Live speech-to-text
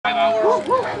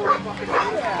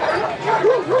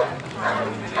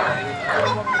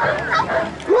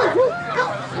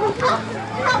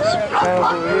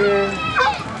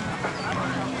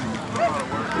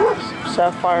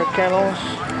Sapphire Kennels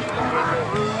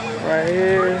right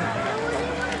here.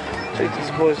 Take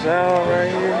these boys out right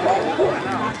here.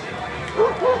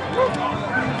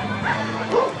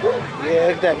 Yeah,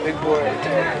 look at that big boy right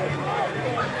there.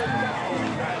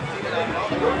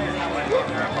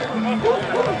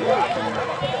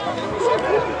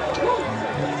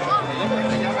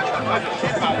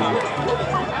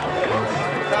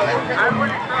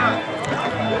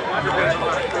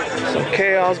 Some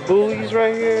Chaos Bullies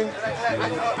right here.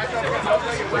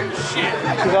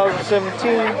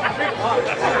 2017.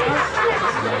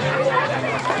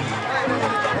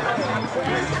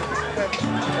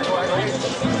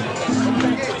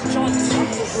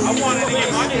 I wanted to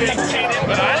get my big chain in,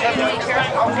 but I didn't know you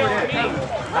guys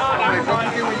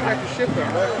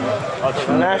were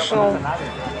Some National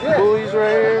Bullies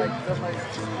right here.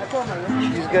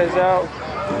 These guys out.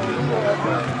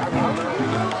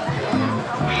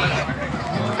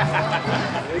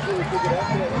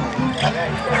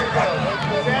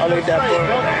 I'll leave that for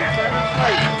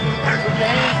Put your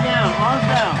hands down, arms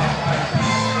down.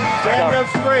 Stand up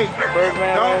straight.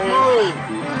 Birdman. Don't move.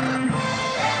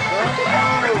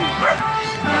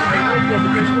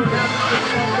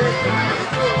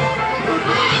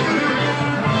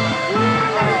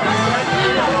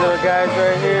 These are guys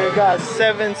right here. Got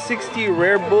 760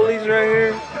 rare bullies right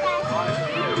here.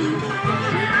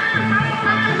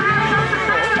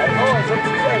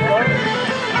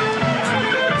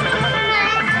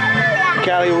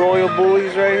 Cali Royal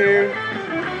Bullies right here.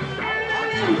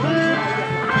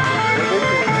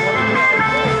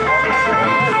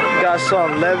 Got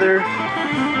some leather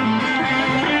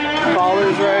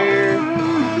collars right here.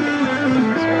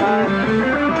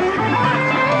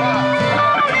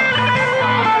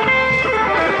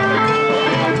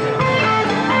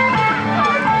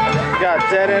 Got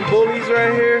dead end bullies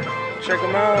right here. Check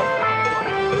them out.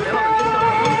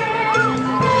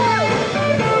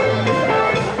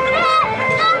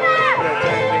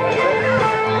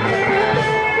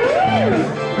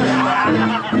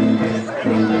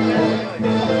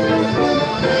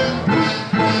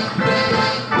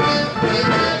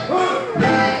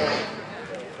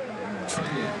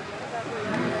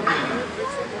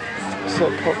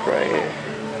 Pup right here.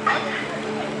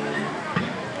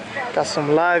 Got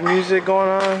some live music going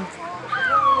on.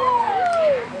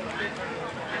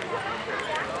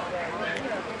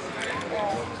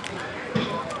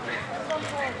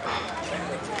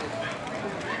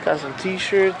 Got some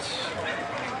t-shirts.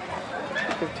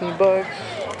 15 bucks.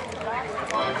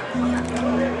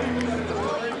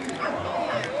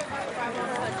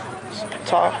 Some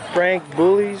top rank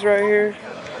bullies right here.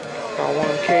 Got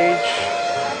one cage.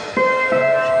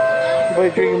 Boy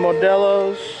drinking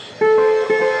Modelo's. Oh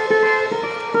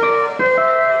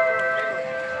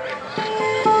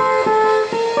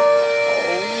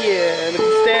yeah, look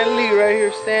at Stan Lee right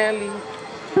here, Stan Lee.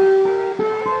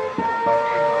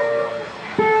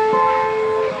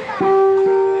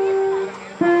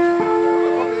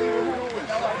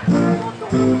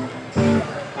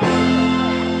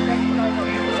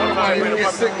 Sometimes you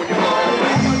get sick when you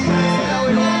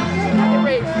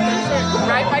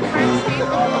Right by Prince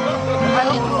Steve.